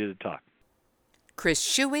opportunity to talk. Chris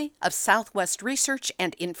Shuey of Southwest Research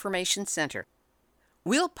and Information Center.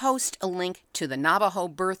 We'll post a link to the Navajo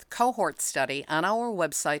Birth Cohort Study on our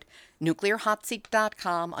website,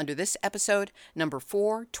 nuclearhotseat.com, under this episode, number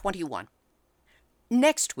 421.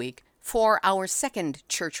 Next week, for our second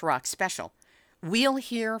Church Rock special, we'll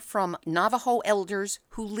hear from Navajo elders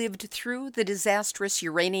who lived through the disastrous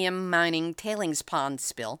uranium mining tailings pond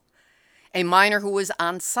spill, a miner who was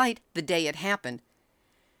on site the day it happened,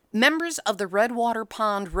 members of the Redwater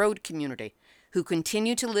Pond Road community who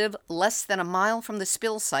continue to live less than a mile from the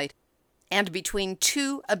spill site and between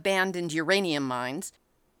 2 abandoned uranium mines,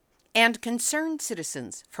 and concerned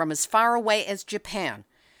citizens from as far away as Japan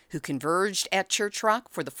who converged at Church Rock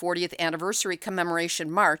for the 40th anniversary commemoration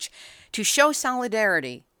march to show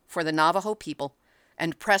solidarity for the Navajo people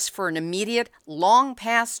and press for an immediate,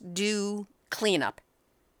 long-past-due cleanup.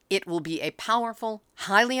 It will be a powerful,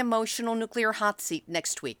 highly emotional Nuclear Hot Seat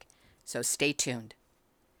next week, so stay tuned.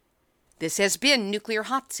 This has been Nuclear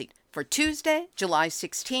Hot Seat for Tuesday, July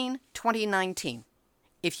 16, 2019.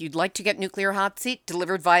 If you'd like to get Nuclear Hot Seat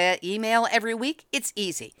delivered via email every week, it's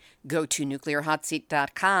easy. Go to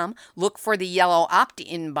nuclearhotseat.com, look for the yellow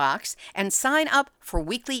opt-in box, and sign up for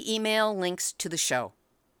weekly email links to the show.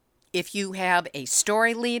 If you have a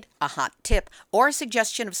story lead, a hot tip, or a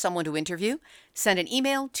suggestion of someone to interview, send an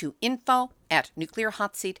email to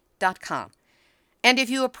info@nuclearhotseat.com. And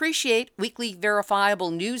if you appreciate weekly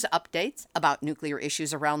verifiable news updates about nuclear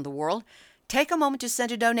issues around the world, take a moment to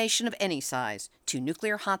send a donation of any size to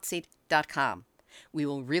nuclearhotseat.com. We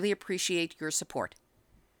will really appreciate your support.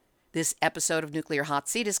 This episode of Nuclear Hot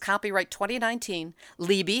Seat is copyright 2019,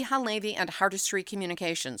 Libby Halevi and Hardestry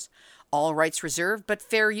Communications. All rights reserved, but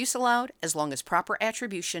fair use allowed as long as proper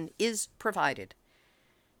attribution is provided.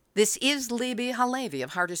 This is Libby Halevi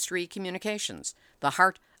of Hardestry Communications, the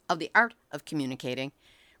heart of the art of communicating,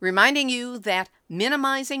 reminding you that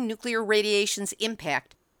minimizing nuclear radiation's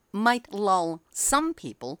impact might lull some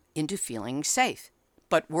people into feeling safe.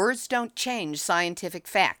 But words don't change scientific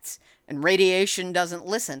facts, and radiation doesn't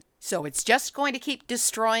listen, so it's just going to keep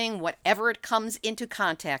destroying whatever it comes into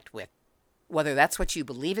contact with, whether that's what you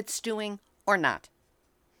believe it's doing or not.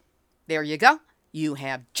 There you go. You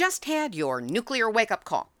have just had your nuclear wake-up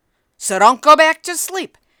call. So don't go back to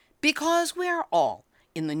sleep, because we're all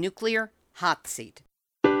in the Nuclear Hot Seat.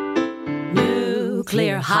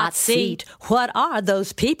 Nuclear Hot Seat. What are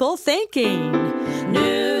those people thinking?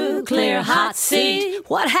 Nuclear Hot Seat.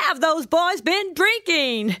 What have those boys been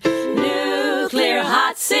drinking? Nuclear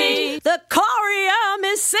Hot Seat. The corium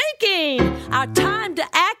is sinking. Our time to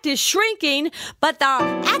act is shrinking, but our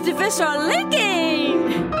activists are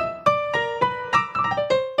linking.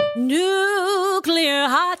 Nuclear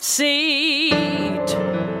Hot Seat.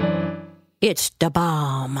 It's the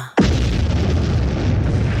bomb.